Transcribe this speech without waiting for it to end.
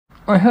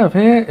I have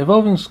here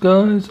Evolving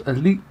Skies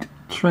Elite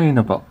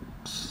Trainer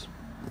Box.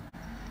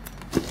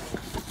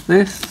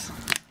 This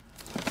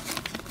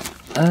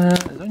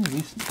it's only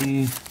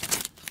recently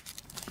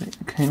it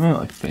came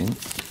out, I think.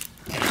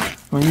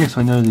 Well, yes,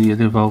 I know the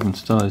Evolving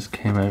Skies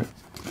came out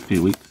a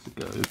few weeks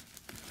ago.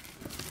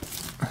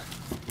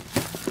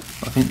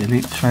 I think the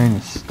Elite Trainer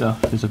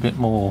stuff is a bit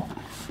more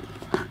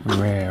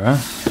rarer.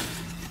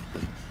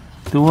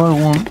 Do I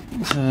want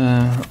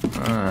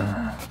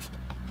to...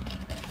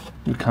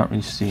 you can't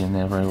really see in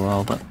there very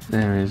well, but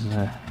there is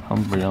a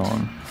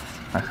Umbreon.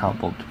 I can't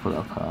bother to put it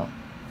apart.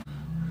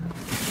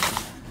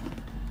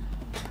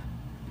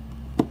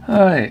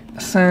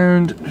 Alright,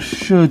 sound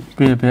should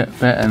be a bit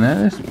better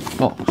now. This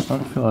box, I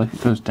don't feel like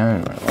it goes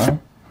down very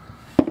well.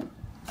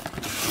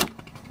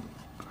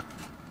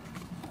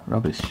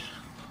 Rubbish.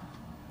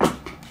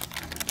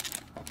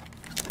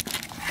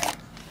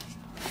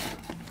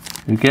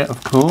 You get,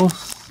 of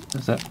course,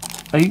 is that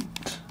 8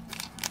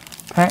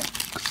 packs,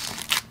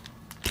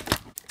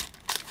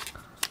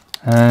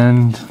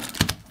 and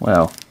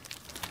well,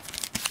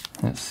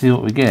 let's see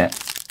what we get.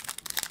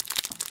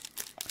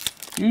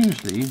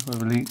 Usually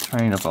with Elite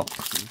Trainer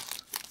boxes,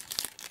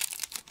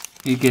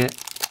 you get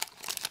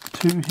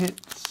 2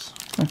 hits,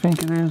 I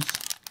think it is.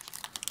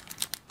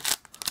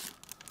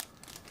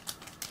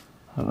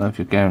 I don't know if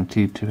you're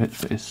guaranteed 2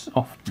 hits, but it's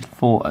often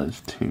thought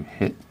as 2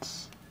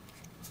 hits.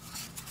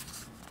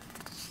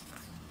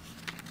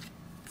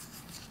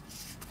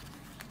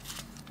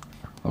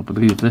 I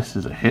believe this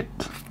is a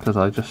hit because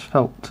I just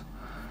felt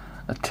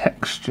a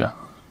texture.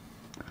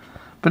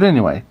 But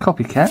anyway,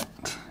 Copycat.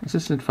 Is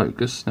this in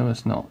focus? No,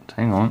 it's not.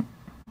 Hang on.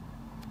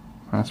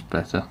 That's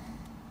better.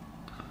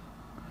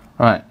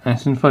 Right,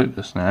 it's in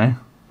focus now.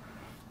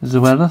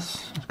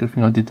 Zoelis. It's a good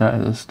thing I did that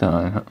at the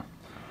start.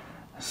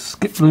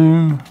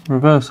 Skiploom,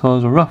 Reverse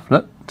Holes,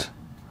 Rufflet.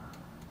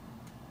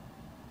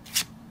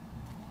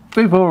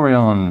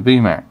 Vaporeon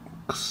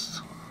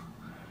VMAX.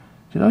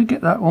 Did I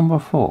get that one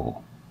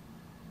before?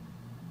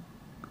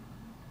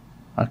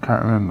 I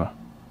can't remember.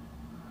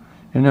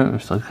 You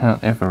notice I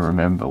can't ever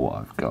remember what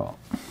I've got.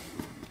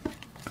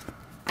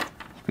 It's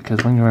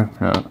because when you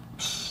open up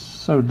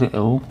so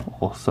little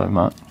or so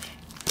much,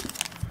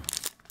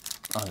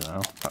 I don't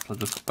know, perhaps I've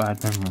just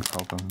got bad memory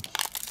problems.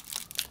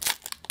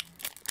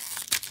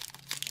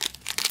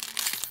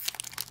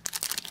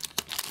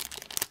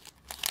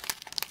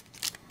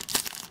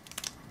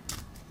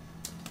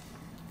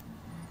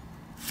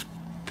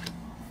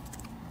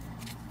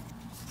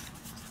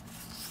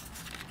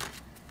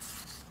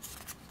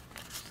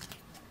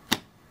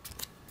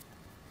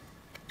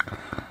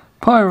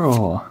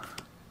 Pyroar,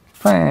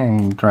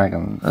 Fang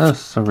Dragon,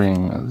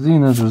 Ursaring,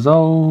 Xena's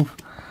Resolve,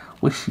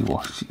 Wishy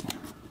Washy.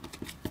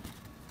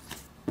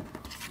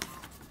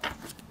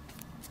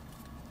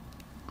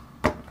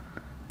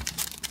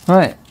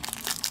 Right.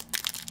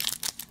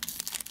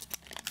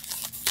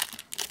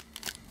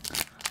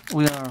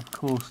 We are, of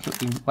course,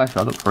 looking. Actually,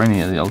 I'll look for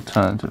any of the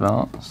alternative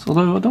arts.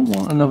 Although I don't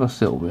want another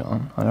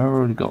Sylveon. I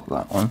already got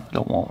that one. I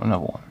don't want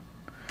another one.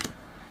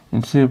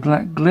 Into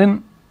Black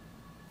Glint.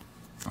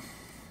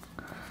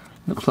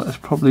 Looks like it's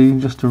probably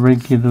just a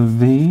regular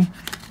V.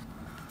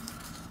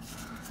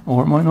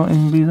 Or it might not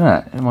even be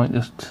that. It might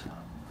just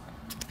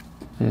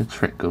be a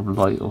trick of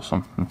light or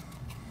something.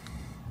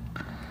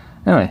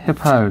 Anyway,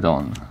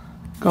 Hippowdon,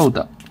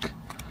 Golduck,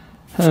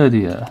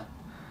 Herdia,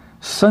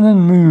 Sun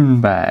and Moon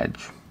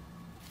Badge,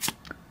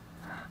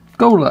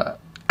 Golduck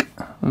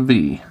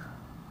V.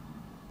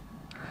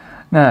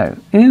 Now,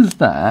 is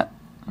that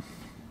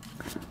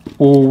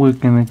all we're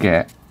going to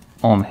get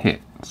on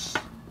hits?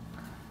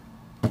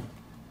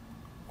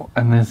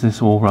 And is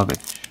this all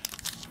rubbish?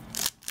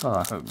 God,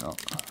 I hope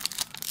not.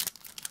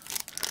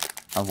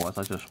 Otherwise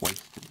I just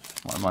wasted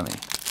my money.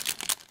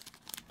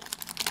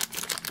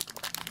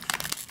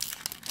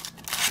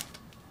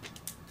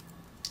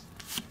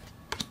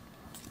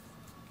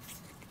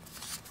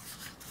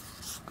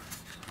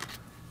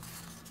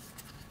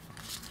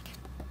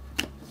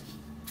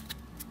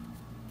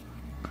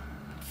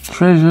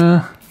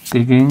 Treasure,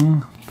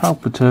 Digging,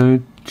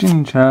 Palpitoad,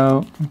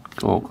 Chinchou,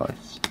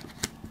 Gourgeist.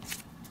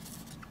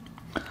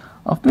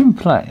 I've been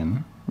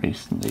playing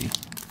recently,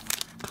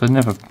 because I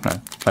never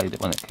played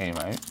it when it came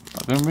out.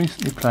 I've been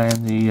recently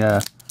playing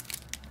the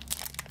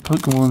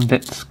Pokemon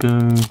Let's Go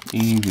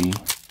Eevee.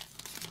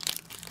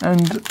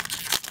 And,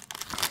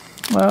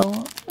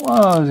 well,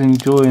 while I was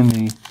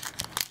enjoying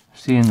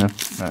seeing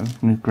the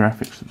new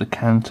graphics of the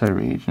Kanto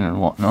region and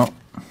whatnot,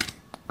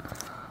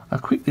 I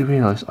quickly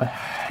realised I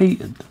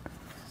hated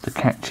the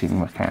catching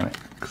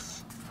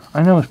mechanics.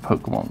 I know it's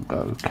Pokemon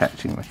Go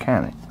catching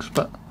mechanics,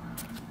 but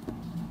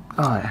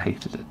I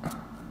hated it.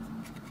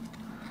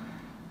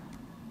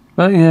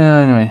 But yeah,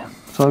 anyway,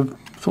 so I'm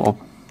sort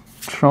of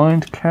trying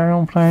to carry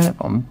on playing it,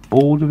 but I'm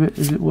bored of it,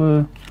 as it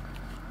were,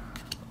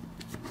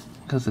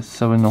 because it's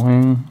so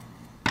annoying.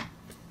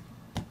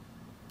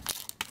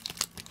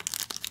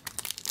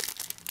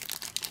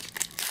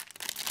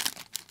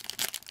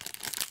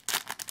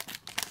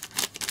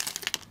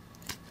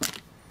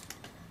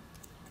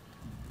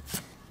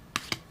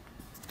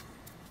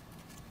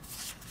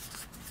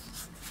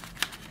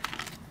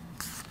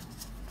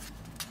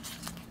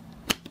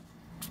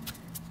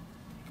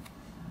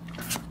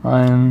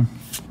 Ryan,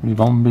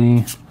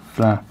 Ribombi,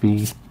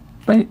 Flappy,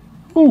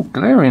 oh,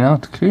 Galarian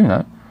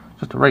Articuno,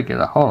 just a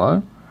regular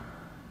holo.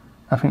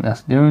 I think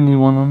that's the only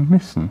one I'm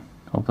missing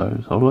of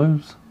those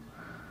holos.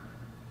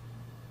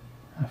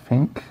 I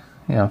think,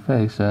 yeah, I'm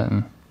fairly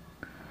certain.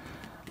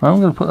 Well, I'm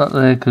going to put that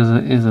there because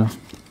it is a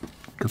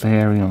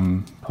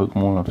Galarian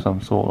Pokemon of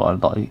some sort I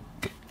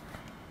like.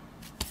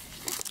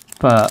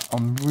 But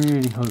I'm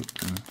really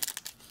hoping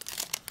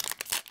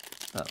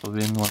that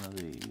within one of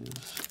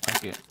these I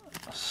get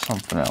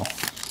something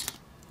else.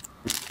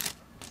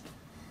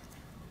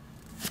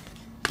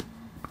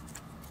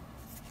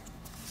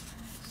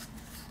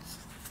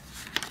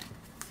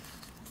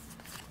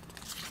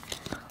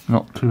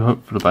 Not too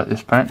hopeful about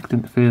this pack,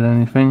 didn't feel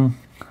anything.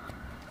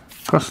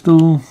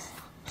 Crustle,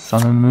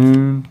 Sun and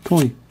Moon,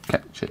 Toy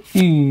Catcher,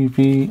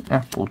 Eevee,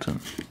 Appleton.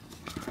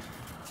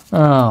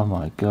 Oh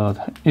my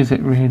god, is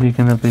it really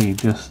going to be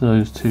just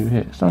those two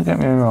hits? Don't get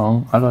me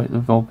wrong, I like the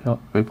Vaporeon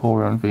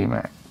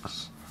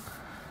VMAX.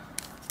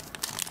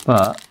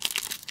 But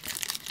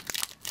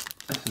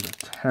this is a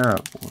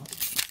terrible,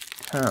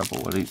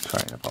 terrible Elite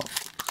Trainer box.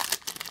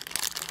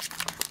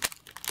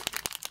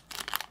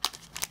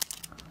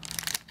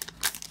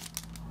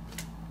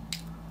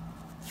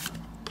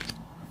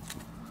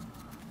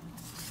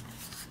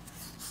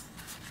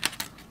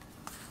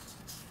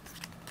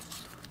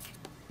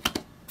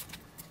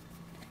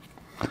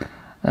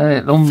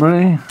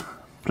 Lombre,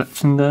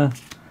 Fletchinder,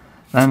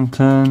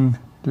 Lantern,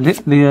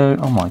 Litleo.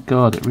 Oh my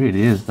god, it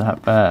really is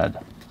that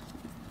bad.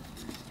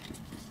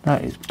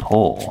 That is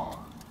poor.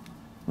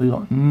 We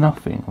got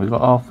nothing. We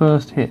got our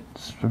first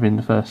hits within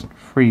the first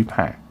 3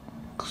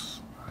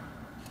 packs.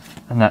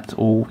 And that's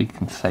all we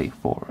can say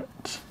for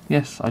it.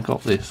 Yes, I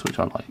got this, which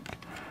I like.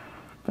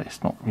 But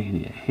it's not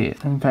really a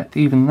hit. In fact,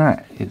 even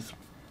that is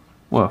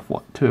worth,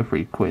 what, 2 or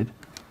 3 quid.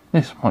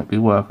 This might be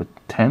worth a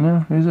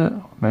tenner, is it?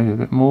 Maybe a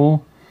bit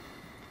more.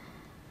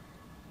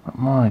 But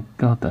my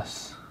god,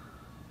 that's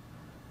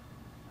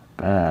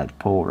bad,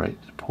 poor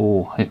rates,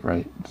 poor hit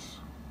rates.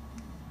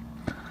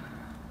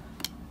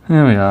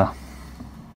 Here we are.